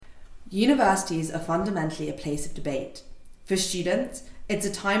Universities are fundamentally a place of debate. For students, it's a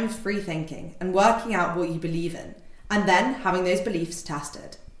time of free thinking and working out what you believe in, and then having those beliefs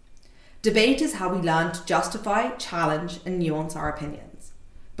tested. Debate is how we learn to justify, challenge, and nuance our opinions.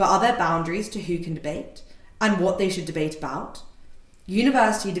 But are there boundaries to who can debate and what they should debate about?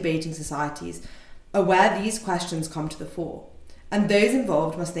 University debating societies are where these questions come to the fore, and those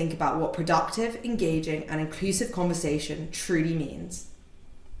involved must think about what productive, engaging, and inclusive conversation truly means.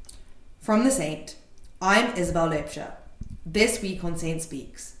 From The Saint, I'm Isabel Loebscher. This week on Saint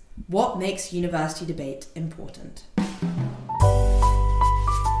Speaks, what makes university debate important?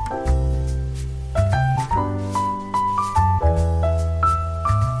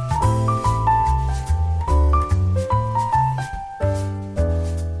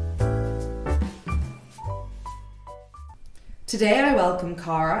 Today I welcome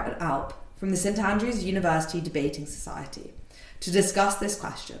Cara and Alp from the St Andrews University Debating Society to discuss this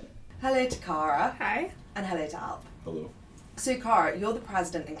question. Hello to Cara. Hi. And hello to Alp. Hello. So Cara, you're the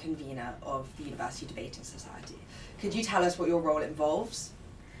president and convener of the University Debating Society. Could you tell us what your role involves?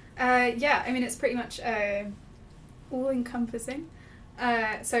 It's pretty much all-encompassing.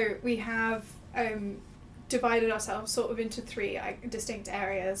 So we have divided ourselves sort of into three distinct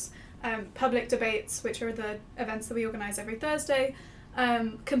areas. Public debates, which are the events that we organise every Thursday.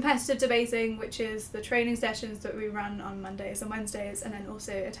 Competitive debating, which is the training sessions that we run on Mondays and Wednesdays, and then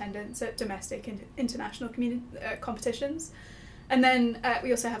also attendance at domestic and international competitions. And then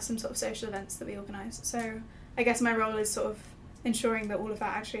we also have some sort of social events that we organise. So I guess my role is sort of ensuring that all of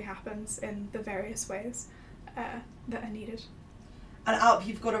that actually happens in the various ways that are needed. And Alp,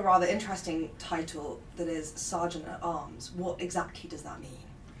 you've got a rather interesting title that is Sergeant at Arms. What exactly does that mean?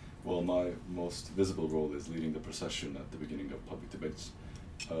 Well, my most visible role is leading the procession at the beginning of public debates,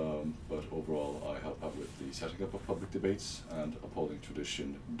 but overall I help out with the setting up of public debates and upholding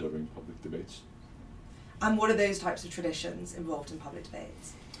tradition during public debates. And what are those types of traditions involved in public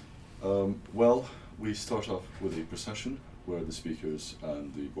debates? Well, we start off with a procession where the speakers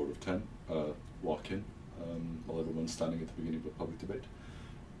and the board of 10 walk in while everyone's standing at the beginning of a public debate.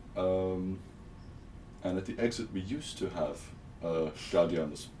 And at the exit we used to have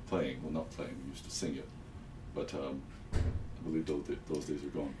Gaudiamus playing, well not playing, we used to sing it, but I believe those days are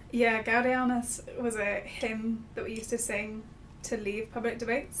gone. Yeah, Gaudiamus was a hymn that we used to sing to leave public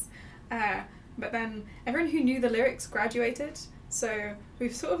debates, but then everyone who knew the lyrics graduated, so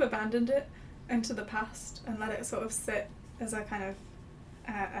we've sort of abandoned it into the past and let it sort of sit as a kind of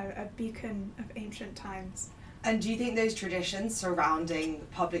a beacon of ancient times. And do you think those traditions surrounding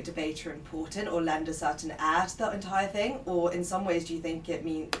public debate are important or lend a certain air to the entire thing? Or in some ways do you think it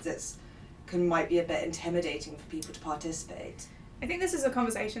means might be a bit intimidating for people to participate? I think this is a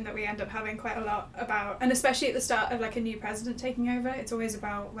conversation that we end up having quite a lot about, and especially at the start of like a new president taking over, it's always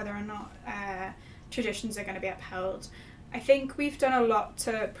about whether or not traditions are going to be upheld. I think we've done a lot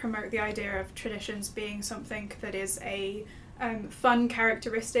to promote the idea of traditions being something that is a fun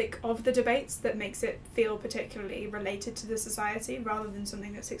characteristic of the debates that makes it feel particularly related to the society rather than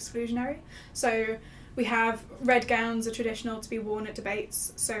something that's exclusionary. So we have red gowns are traditional to be worn at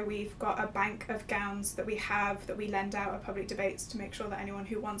debates, so we've got a bank of gowns that we lend out at public debates to make sure that anyone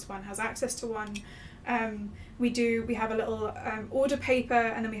who wants one has access to one. We have a little order paper,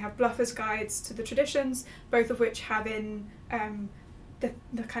 and then we have bluffers guides to the traditions, both of which have in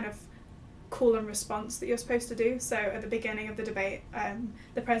the kind of call and response that you're supposed to do. So at the beginning of the debate,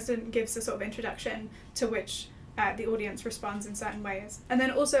 the president gives a sort of introduction to which the audience responds in certain ways. And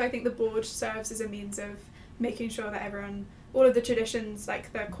then also I think the board serves as a means of making sure that all of the traditions,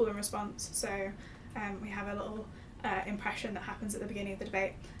 like the call and response, so we have a little impression that happens at the beginning of the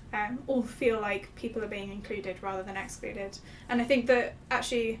debate, all feel like people are being included rather than excluded. And I think that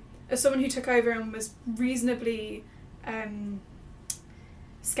actually, as someone who took over and was reasonably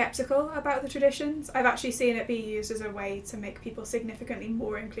skeptical about the traditions, I've actually seen it be used as a way to make people significantly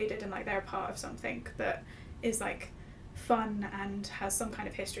more included and like they're a part of something that is like fun and has some kind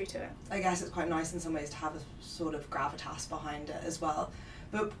of history to it. I guess it's quite nice in some ways to have a sort of gravitas behind it as well.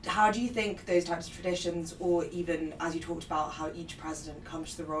 But how do you think those types of traditions, or even as you talked about how each president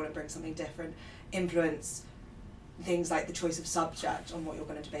comes to the role and brings something different, influence things like the choice of subject on what you're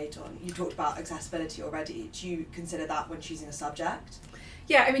going to debate on? You talked about accessibility already. Do you consider that when choosing a subject?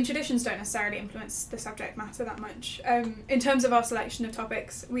 Yeah, I mean, traditions don't necessarily influence the subject matter that much. In terms of our selection of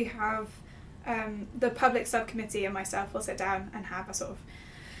topics, we have the public subcommittee and myself will sit down and have a sort of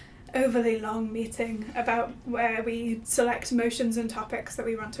overly long meeting about where we select motions and topics that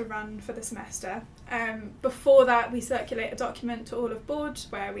we want to run for the semester. Before that, we circulate a document to all of board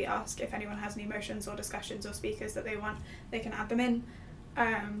where we ask if anyone has any motions or discussions or speakers that they want, they can add them in.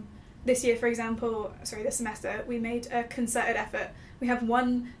 this semester, we made a concerted effort. We have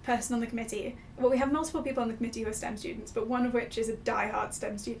one person on the committee. Well, we have multiple people on the committee who are STEM students, but one of which is a die-hard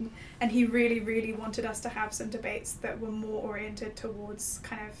STEM student, and he really, really wanted us to have some debates that were more oriented towards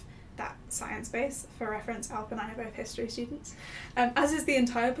kind of that science base. For reference, Alp and I are both history students, as is the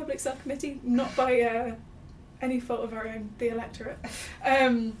entire public subcommittee, not by any fault of our own, the electorate.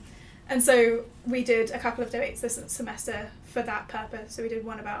 And so we did a couple of debates this semester for that purpose. So we did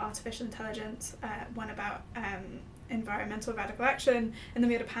one about artificial intelligence, one about environmental radical action, and then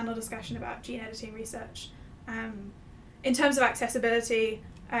we had a panel discussion about gene editing research. In terms of accessibility,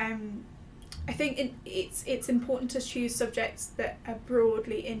 I think it's important to choose subjects that are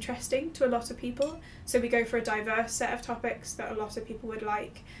broadly interesting to a lot of people. So we go for a diverse set of topics that a lot of people would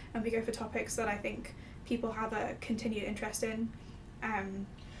like, and we go for topics that I think people have a continued interest in.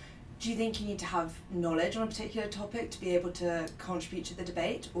 Do you think you need to have knowledge on a particular topic to be able to contribute to the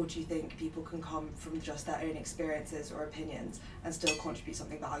debate, or do you think people can come from just their own experiences or opinions and still contribute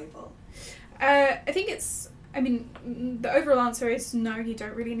something valuable? I think the overall answer is no, you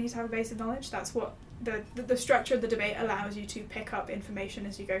don't really need to have a base of knowledge. That's what the structure of the debate allows you to pick up information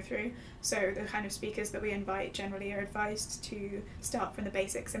as you go through. So the kind of speakers that we invite generally are advised to start from the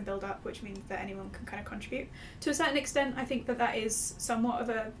basics and build up, which means that anyone can kind of contribute. To a certain extent, I think that is somewhat of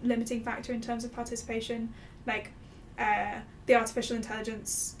a limiting factor in terms of participation. Like the artificial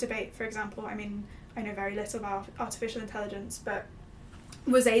intelligence debate, for example. I mean, I know very little about artificial intelligence, but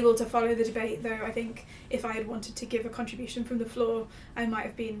was able to follow the debate, though I think if I had wanted to give a contribution from the floor, I might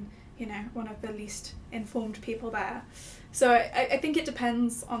have been, one of the least informed people there. So I think it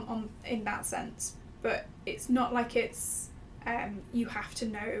depends on in that sense, but it's not like it's you have to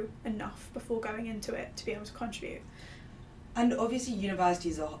know enough before going into it to be able to contribute. And obviously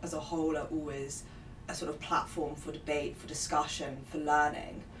universities as a whole are always a sort of platform for debate, for discussion, for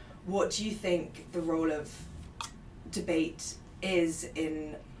learning. What do you think the role of debate is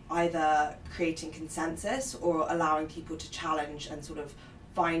in either creating consensus or allowing people to challenge and sort of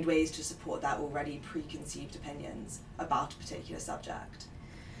find ways to support their already preconceived opinions about a particular subject?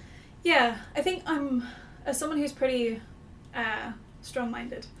 Yeah, I think as someone who's pretty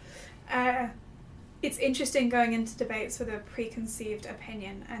strong-minded, it's interesting going into debates with a preconceived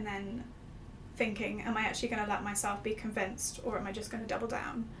opinion and then thinking, am I actually going to let myself be convinced, or am I just going to double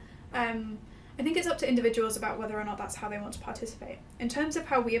down? I think it's up to individuals about whether or not that's how they want to participate. In terms of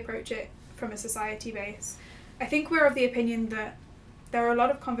how we approach it from a society base, I think we're of the opinion that there are a lot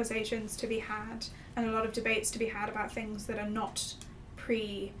of conversations to be had and a lot of debates to be had about things that are not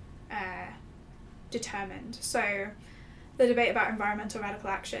determined. So the debate about environmental radical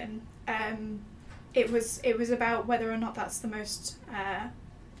action, it was about whether or not that's the most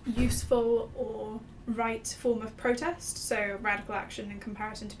useful or right form of protest, so radical action in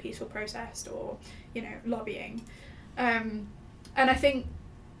comparison to peaceful protest or lobbying, and I think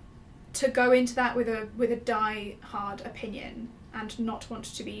to go into that with a die-hard opinion and not want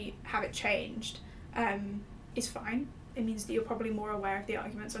to have it changed is fine. It means that you're probably more aware of the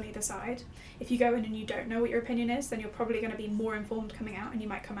arguments on either side. If you go in and you don't know what your opinion is, then you're probably going to be more informed coming out, and you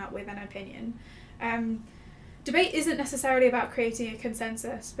might come out with an opinion. Debate isn't necessarily about creating a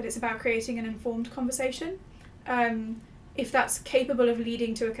consensus, but it's about creating an informed conversation. If that's capable of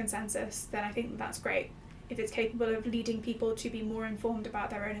leading to a consensus, then I think that's great. If it's capable of leading people to be more informed about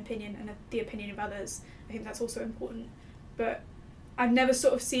their own opinion and the opinion of others, I think that's also important. But I've never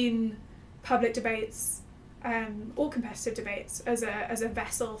sort of seen public debates or competitive debates as a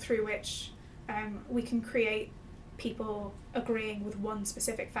vessel through which we can create people agreeing with one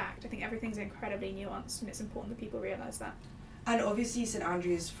specific fact. I think everything's incredibly nuanced, and it's important that people realise that. And obviously St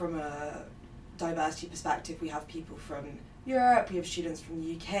Andrews, from a diversity perspective, we have people from Europe, we have students from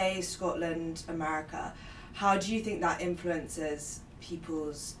the UK, Scotland, America. How do you think that influences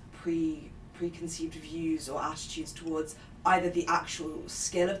people's preconceived views or attitudes towards either the actual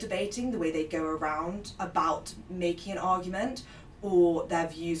skill of debating, the way they go around about making an argument, or their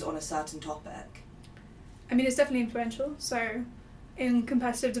views on a certain topic? I mean, it's definitely influential. So in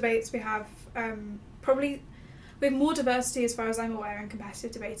competitive debates, we have we have more diversity, as far as I'm aware, in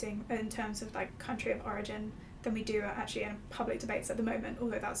competitive debating in terms of like country of origin than we do actually in public debates at the moment,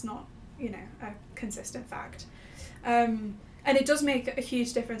 although that's not, a consistent fact. And it does make a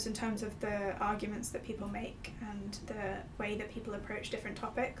huge difference in terms of the arguments that people make and the way that people approach different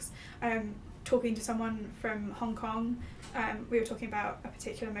topics. Talking to someone from Hong Kong, we were talking about a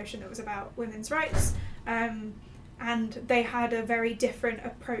particular motion that was about women's rights, and they had a very different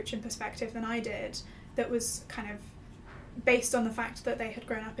approach and perspective than I did, that was kind of based on the fact that they had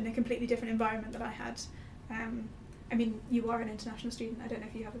grown up in a completely different environment that I had. I mean, you are an international student. I don't know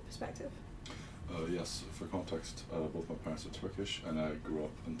if you have a perspective. Yes, for context, both my parents are Turkish, and I grew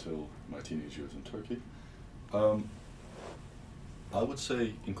up until my teenage years in Turkey. I would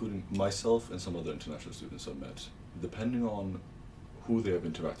say, including myself and some other international students I've met, depending on who they have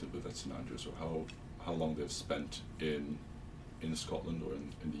interacted with at St Andrews or how long they've spent in Scotland or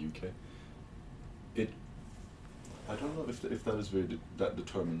in the UK, I don't know if that is that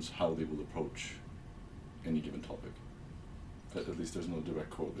determines how they will approach any given topic. At least there's no direct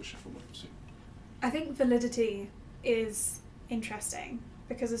correlation from what I've seen. I think validity is interesting,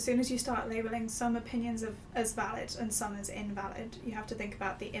 because as soon as you start labelling some opinions as valid and some as invalid, you have to think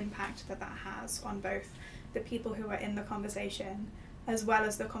about the impact that has on both the people who are in the conversation as well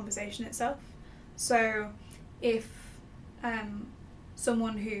as the conversation itself. So if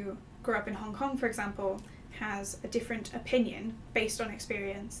someone who grew up in Hong Kong, for example, has a different opinion based on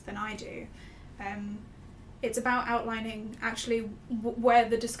experience than I do, it's about outlining actually where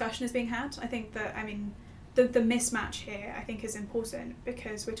the discussion is being had. I think that, the mismatch here, I think, is important,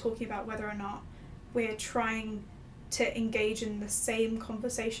 because we're talking about whether or not we're trying to engage in the same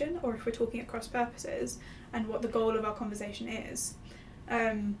conversation, or if we're talking at cross purposes, and what the goal of our conversation is.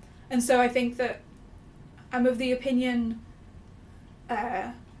 And so I think that I'm of the opinion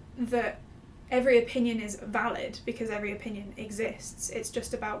that every opinion is valid, because every opinion exists. It's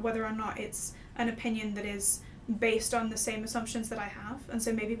just about whether or not it's an opinion that is based on the same assumptions that I have, and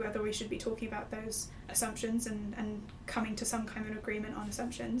so maybe whether we should be talking about those assumptions and coming to some kind of agreement on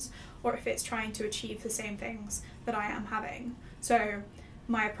assumptions, or if it's trying to achieve the same things that I am having. So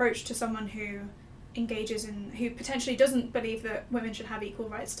my approach to someone who who potentially doesn't believe that women should have equal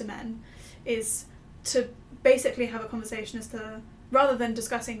rights to men, is to basically have a conversation as to, rather than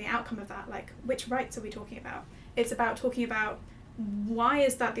discussing the outcome of that, like, which rights are we talking about? It's about talking about, why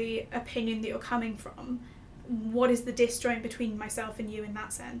is that the opinion that you're coming from? What is the disjoint between myself and you in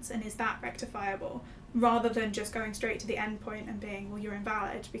that sense, and is that rectifiable? Rather than just going straight to the end point and being, well, you're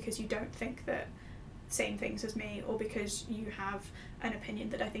invalid because you don't think that same things as me, or because you have an opinion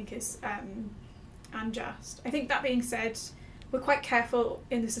that I think is unjust. I think, that being said, we're quite careful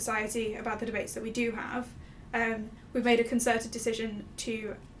in the society about the debates that we do have. We've made a concerted decision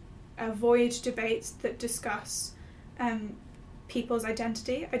to avoid debates that discuss people's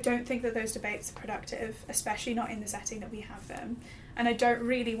identity. I don't think that those debates are productive, especially not in the setting that we have them. And I don't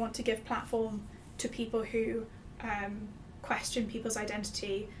really want to give platform to people who question people's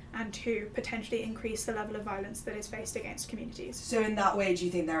identity and who potentially increase the level of violence that is faced against communities. So in that way, do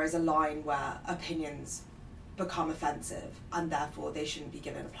you think there is a line where opinions become offensive and therefore they shouldn't be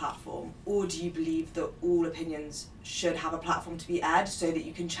given a platform? Or do you believe that all opinions should have a platform to be aired, so that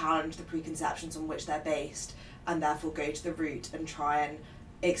you can challenge the preconceptions on which they're based and therefore go to the root and try and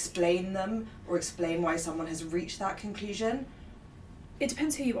explain them, or explain why someone has reached that conclusion? It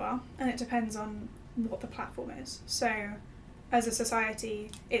depends who you are, and it depends on what the platform is. So as a society,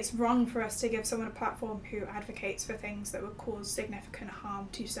 it's wrong for us to give someone a platform who advocates for things that would cause significant harm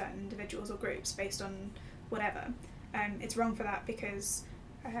to certain individuals or groups based on whatever. It's wrong for that, because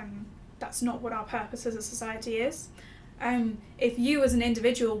that's not what our purpose as a society is. If you as an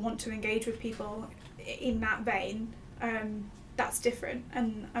individual want to engage with people in that vein, that's different,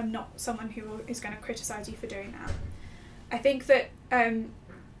 and I'm not someone who is going to criticise you for doing that. I think that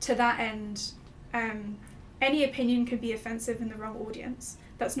to that end, any opinion could be offensive in the wrong audience.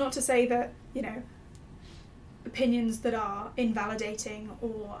 That's not to say that, opinions that are invalidating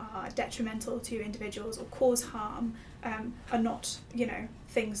or are detrimental to individuals or cause harm are not,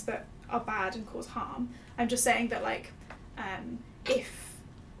 things that are bad and cause harm. I'm just saying that, if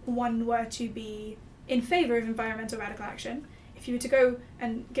one were to be in favour of environmental radical action, if you were to go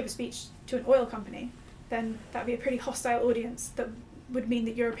and give a speech to an oil company, then that would be a pretty hostile audience that would mean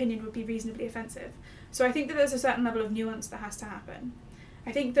that your opinion would be reasonably offensive. So I think that there's a certain level of nuance that has to happen.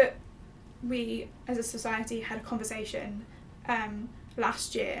 I think that we, as a society, had a conversation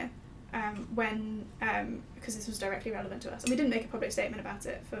last year when, because this was directly relevant to us, and we didn't make a public statement about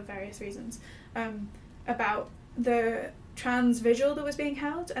it for various reasons, about the trans vigil that was being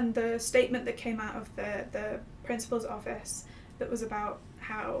held, and the statement that came out of the principal's office that was about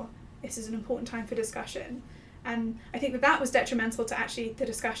how this is an important time for discussion. And I think that was detrimental to actually the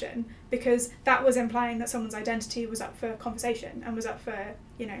discussion, because that was implying that someone's identity was up for conversation and was up for,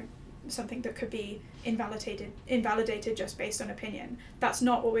 something that could be invalidated just based on opinion. That's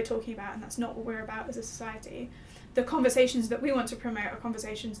not what we're talking about, and that's not what we're about as a society. The conversations that we want to promote are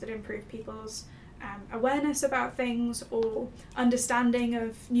conversations that improve people's awareness about things or understanding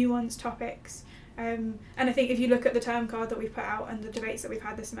of nuanced topics. And I think if you look at the term card that we've put out and the debates that we've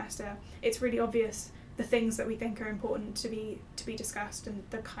had this semester, it's really obvious the things that we think are important to be discussed and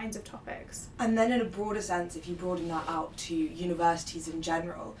the kinds of topics. And then in a broader sense, if you broaden that out to universities in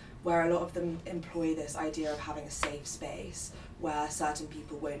general, where a lot of them employ this idea of having a safe space where certain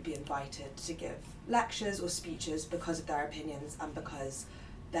people won't be invited to give lectures or speeches because of their opinions and because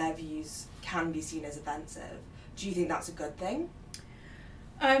their views can be seen as offensive. Do you think that's a good thing?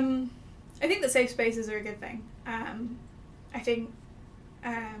 I think that safe spaces are a good thing. I think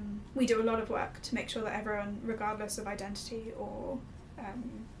we do a lot of work to make sure that everyone, regardless of identity or,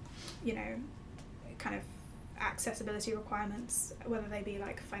 kind of accessibility requirements, whether they be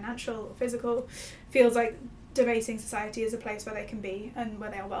like financial or physical, feels like Debating Society is a place where they can be and where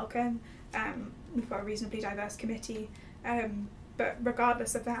they are welcome. We've got a reasonably diverse committee. But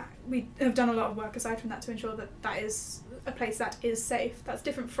regardless of that, we have done a lot of work aside from that to ensure that that is a place that is safe. That's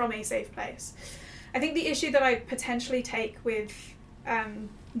different from a safe place. I think the issue that I potentially take with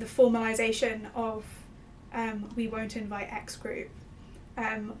the formalisation of we won't invite X group,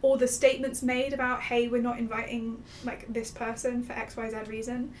 or the statements made about, hey, we're not inviting like this person for XYZ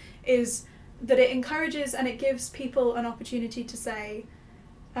reason, is that it encourages and it gives people an opportunity to say,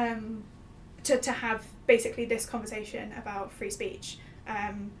 to have basically this conversation about free speech.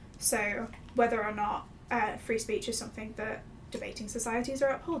 So whether or not free speech is something that debating societies are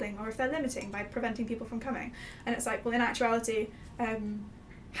upholding, or if they're limiting by preventing people from coming. And it's like, well, in actuality,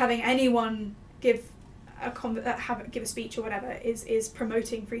 having anyone give a speech or whatever is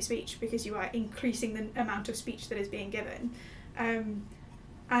promoting free speech, because you are increasing the amount of speech that is being given. And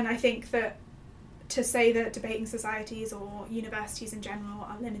I think that to say that debating societies or universities in general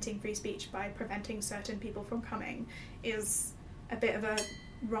are limiting free speech by preventing certain people from coming is a bit of a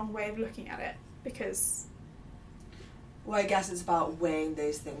wrong way of looking at it, because... Well, I guess it's about weighing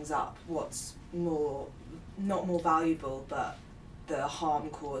those things up. What's not more valuable, but the harm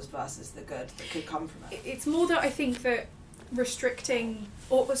caused versus the good that could come from it. It's more that I think that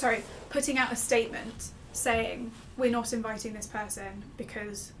putting out a statement saying we're not inviting this person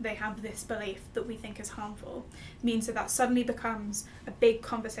because they have this belief that we think is harmful means that suddenly becomes a big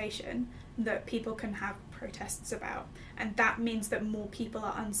conversation that people can have protests about, and that means that more people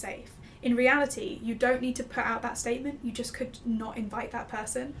are unsafe. In reality, you don't need to put out that statement, you just could not invite that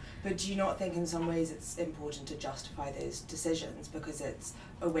person. But do you not think in some ways it's important to justify those decisions, because it's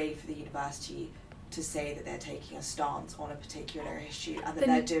a way for the university to say that they're taking a stance on a particular issue and that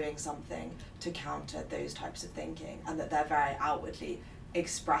they're doing something to counter those types of thinking, and that they're very outwardly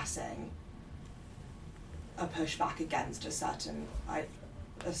expressing a pushback against a certain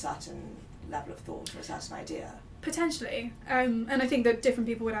level of thought or a certain idea? Potentially, and I think that different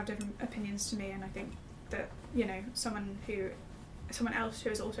people would have different opinions to me, and I think that, you know, someone else who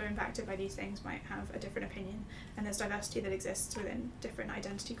is also impacted by these things might have a different opinion, and there's diversity that exists within different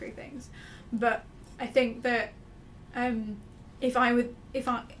identity groupings. But I think that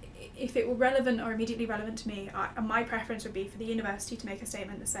if it were relevant or immediately relevant to me, my preference would be for the university to make a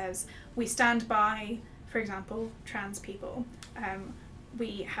statement that says we stand by, for example, trans people.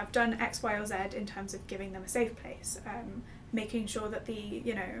 We have done X, Y, or Z in terms of giving them a safe place, making sure that the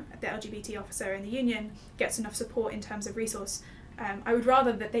LGBT officer in the union gets enough support in terms of resource. I would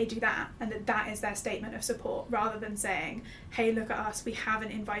rather that they do that, and that is their statement of support, rather than saying, hey, look at us, we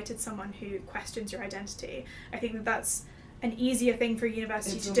haven't invited someone who questions your identity. I think that that's an easier thing for a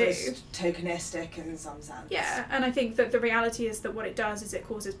university to do. It's almost tokenistic in some sense. Yeah, and I think that the reality is that what it does is it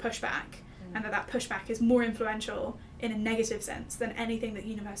causes pushback, and that pushback is more influential in a negative sense than anything that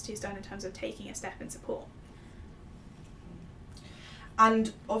university has done in terms of taking a step in support.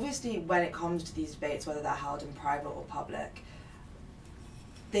 And obviously when it comes to these debates, whether they're held in private or public,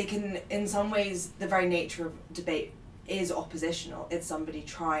 they can, in some ways, the very nature of debate is oppositional. It's somebody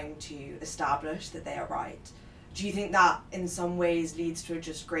trying to establish that they are right. Do you think that in some ways leads to a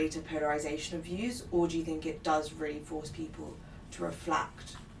just greater polarisation of views, or do you think it does really force people to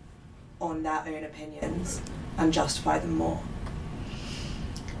reflect on their own opinions and justify them more?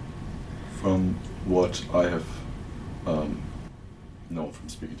 From what I have known from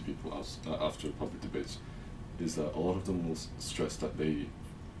speaking to people after public debates, is that a lot of them will stress that they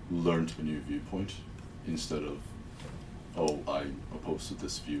learned a new viewpoint instead of, oh, I'm opposed to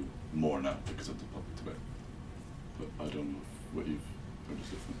this view more now because of the public debate. But I don't know what you've heard is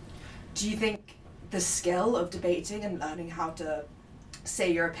different. Do you think the skill of debating and learning how to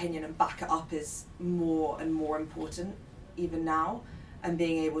say your opinion and back it up is more and more important even now, and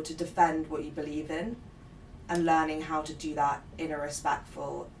being able to defend what you believe in and learning how to do that in a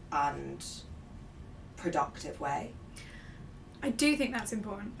respectful and productive way? I do think that's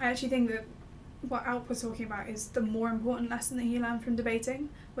important. I actually think that what Alp was talking about is the more important lesson that you learn from debating,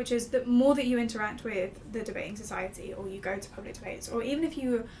 which is the more that you interact with the debating society, or you go to public debates, or even if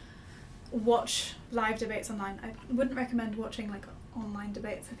you watch live debates online. I wouldn't recommend watching like online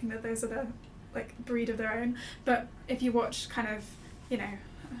debates. I think that those are the like breed of their own. But if you watch kind of, you know,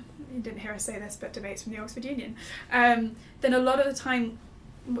 you didn't hear us say this, but debates from the Oxford Union, then a lot of the time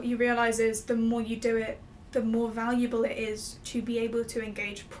what you realise is the more you do it, the more valuable it is to be able to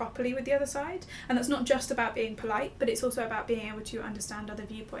engage properly with the other side. And that's not just about being polite, but it's also about being able to understand other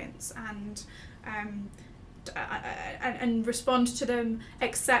viewpoints and respond to them,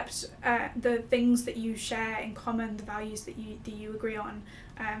 accept the things that you share in common, the values that you agree on,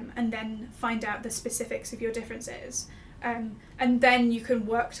 and then find out the specifics of your differences. And then you can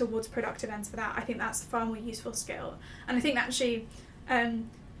work towards productive ends for that. I think that's a far more useful skill. And I think actually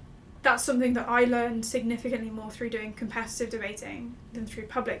that's something that I learned significantly more through doing competitive debating than through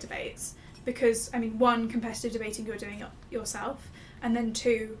public debates. Because, I mean, one, competitive debating you're doing yourself, and then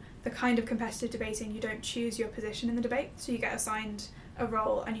two, the kind of competitive debating you don't choose your position in the debate, so you get assigned a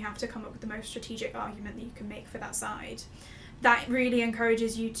role and you have to come up with the most strategic argument that you can make for that side. That really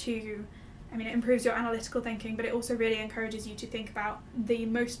encourages you to, I mean, it improves your analytical thinking, but it also really encourages you to think about the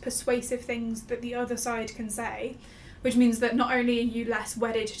most persuasive things that the other side can say, which means that not only are you less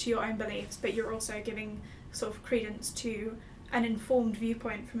wedded to your own beliefs, but you're also giving sort of credence to an informed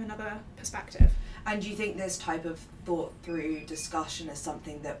viewpoint from another perspective. And do you think this type of thought through discussion is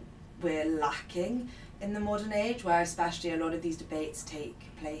something that we're lacking in the modern age, where especially a lot of these debates take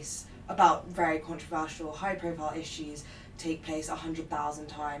place about very controversial, high profile issues, take place 100,000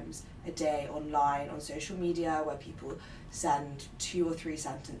 times a day online, on social media, where people send 2 or 3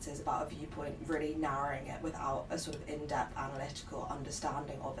 sentences about a viewpoint, really narrowing it without a sort of in-depth analytical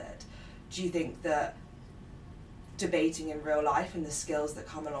understanding of it. Do you think that debating in real life and the skills that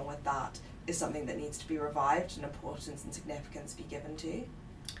come along with that is something that needs to be revived and importance and significance be given to?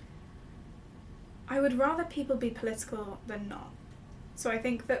 I would rather people be political than not. So I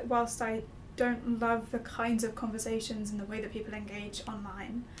think that whilst I don't love the kinds of conversations and the way that people engage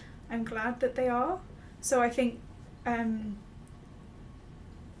online, I'm glad that they are. So I think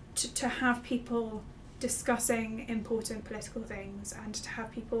to have people discussing important political things, and to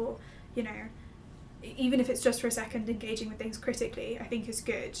have people, you know, even if it's just for a second, engaging with things critically, I think is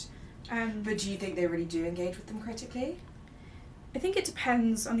good. But do you think they really do engage with them critically? I think it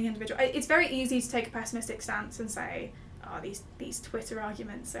depends on the individual. It's very easy to take a pessimistic stance and say, oh, these Twitter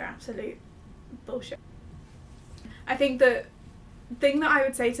arguments are absolute bullshit. I think the thing that I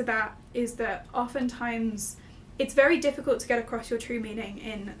would say to that is that oftentimes it's very difficult to get across your true meaning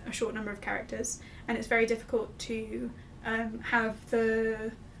in a short number of characters, and it's very difficult to have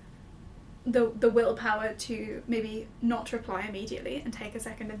the willpower to maybe not reply immediately and take a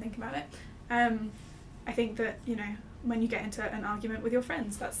second and think about it. I think that, you know, when you get into an argument with your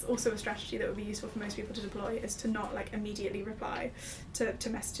friends, that's also a strategy that would be useful for most people to deploy, is to not like immediately reply to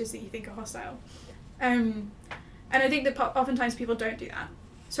messages that you think are hostile. And I think that oftentimes people don't do that.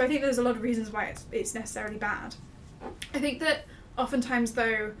 So I think there's a lot of reasons why it's necessarily bad. I think that oftentimes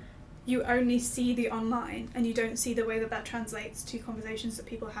though, you only see the online and you don't see the way that translates to conversations that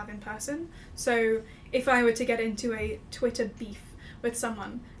people have in person. So if I were to get into a Twitter beef with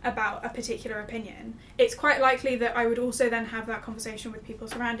someone about a particular opinion, it's quite likely that I would also then have that conversation with people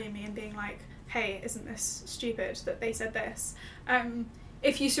surrounding me and being like, hey, isn't this stupid that they said this?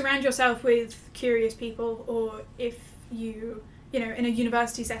 If you surround yourself with curious people, or if you know, in a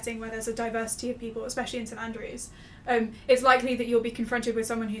university setting where there's a diversity of people, especially in St Andrews, it's likely that you'll be confronted with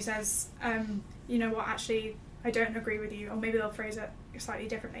someone who says, you know what, actually, I don't agree with you, or maybe they'll phrase it slightly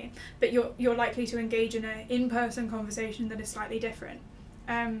differently, but you're likely to engage in an in-person conversation that is slightly different.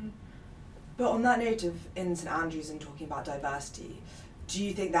 But on that note of in St Andrews and talking about diversity, do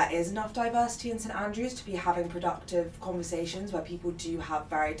you think there is enough diversity in St Andrews to be having productive conversations where people do have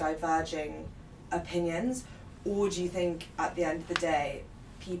very diverging opinions? Or do you think at the end of the day,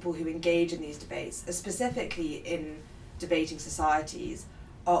 people who engage in these debates, specifically in debating societies,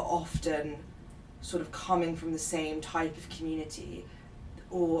 are often sort of coming from the same type of community,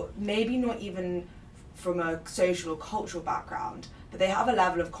 or maybe not even from a social or cultural background, but they have a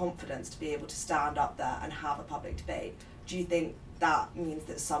level of confidence to be able to stand up there and have a public debate? Do you think that means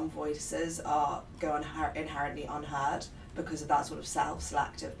that some voices are going inherently unheard because of that sort of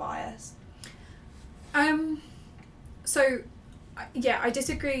self-selective bias? So, yeah, I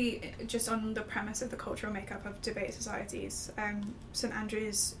disagree just on the premise of the cultural makeup of debate societies. St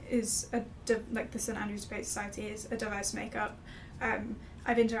Andrews is the St Andrews Debate Society is a diverse makeup.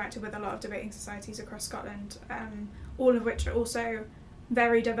 I've interacted with a lot of debating societies across Scotland, all of which are also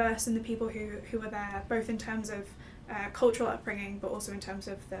very diverse in the people who are there, both in terms of cultural upbringing, but also in terms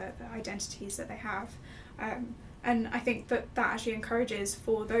of the identities that they have. And I think that actually encourages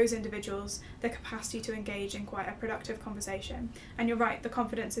for those individuals the capacity to engage in quite a productive conversation. And you're right, the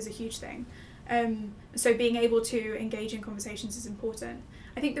confidence is a huge thing. So being able to engage in conversations is important.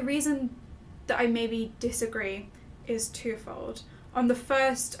 I think the reason that I maybe disagree is twofold. On the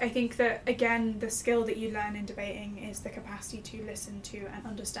first, I think that, again, the skill that you learn in debating is the capacity to listen to and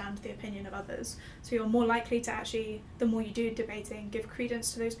understand the opinion of others. So you're more likely to actually, the more you do debating, give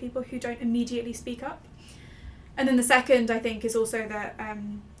credence to those people who don't immediately speak up. And then the second, I think, is also that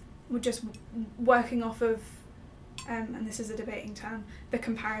we're just working off of, and this is a debating term, the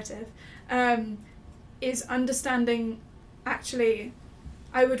comparative, is understanding, actually,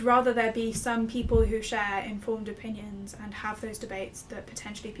 I would rather there be some people who share informed opinions and have those debates that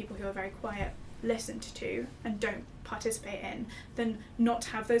potentially people who are very quiet listen to and don't participate in, than not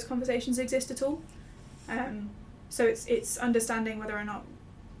have those conversations exist at all. So it's understanding whether or not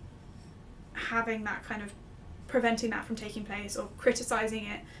having that kind of, preventing that from taking place or criticising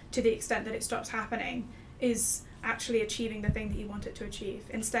it to the extent that it stops happening is actually achieving the thing that you want it to achieve.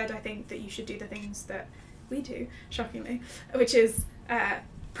 Instead, I think that you should do the things that we do, shockingly, which is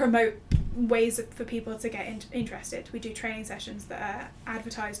promote ways for people to get interested. We do training sessions that are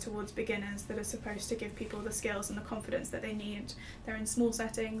advertised towards beginners that are supposed to give people the skills and the confidence that they need. They're in small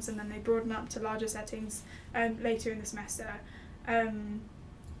settings and then they broaden up to larger settings later in the semester.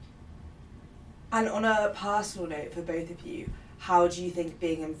 And on a personal note for both of you, how do you think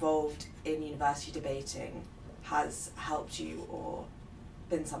being involved in university debating has helped you or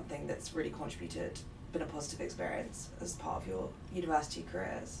been something that's really contributed, been a positive experience as part of your university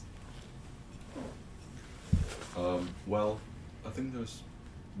careers? Well, I think there's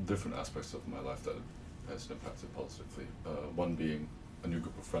different aspects of my life that has impacted positively. One being a new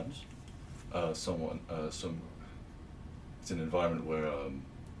group of friends, it's an environment where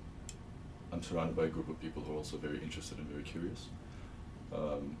I'm surrounded by a group of people who are also very interested and very curious.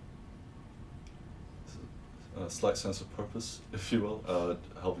 A slight sense of purpose, if you will,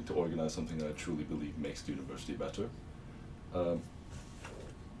 helping to organize something that I truly believe makes the university better.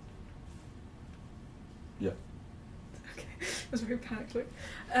 Yeah. Okay, that was a very panicked look.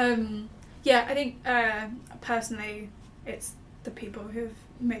 Yeah, I think personally it's the people who've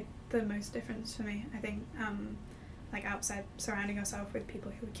made the most difference for me. I think like outside, surrounding yourself with people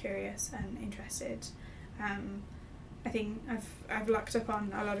who are curious and interested. I think I've lucked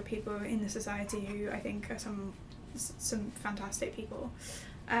upon a lot of people in the society who I think are some fantastic people.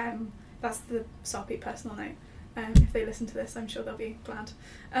 That's the soppy personal note. If they listen to this, I'm sure they'll be glad.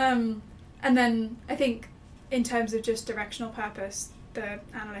 And then I think in terms of just directional purpose, the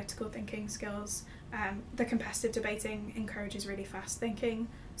analytical thinking skills, the competitive debating encourages really fast thinking.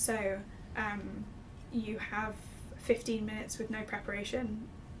 So you have 15 minutes with no preparation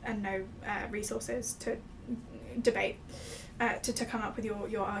and no resources to debate, to come up with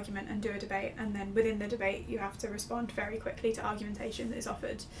your argument and do a debate, and then within the debate you have to respond very quickly to argumentation that is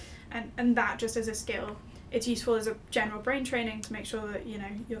offered, and that just as a skill, it's useful as a general brain training to make sure that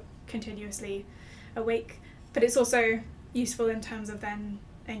you're continuously awake, but it's also useful in terms of then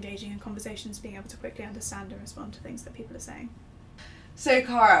engaging in conversations, being able to quickly understand and respond to things that people are saying. So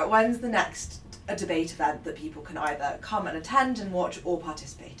Cara, when's the next debate event that people can either come and attend and watch or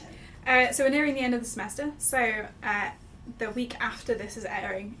participate in? So we're nearing the end of the semester, so the week after this is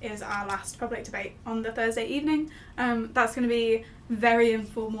airing is our last public debate on the Thursday evening. That's going to be very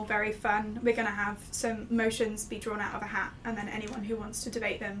informal, very fun. We're going to have some motions be drawn out of a hat, and then anyone who wants to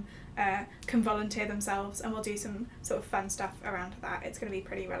debate them can volunteer themselves, and we'll do some sort of fun stuff around that. It's going to be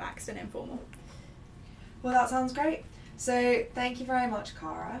pretty relaxed and informal. Well, that sounds great. So thank you very much,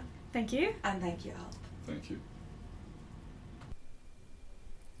 Cara. Thank you. And thank you, Alp. Thank you.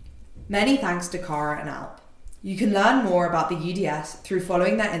 Many thanks to Cara and Alp. You can learn more about the UDS through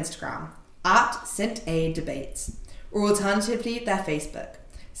following their Instagram @StA_Debates, or alternatively their Facebook,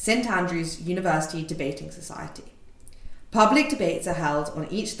 St Andrews University Debating Society. Public debates are held on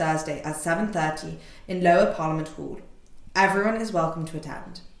each Thursday at 7:30 in Lower Parliament Hall. Everyone is welcome to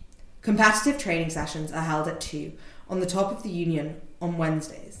attend. Competitive training sessions are held at 2 on the top of the Union on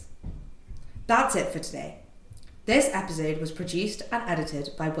Wednesdays. That's it for today. This episode was produced and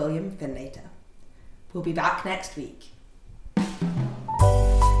edited by William Finlater. We'll be back next week.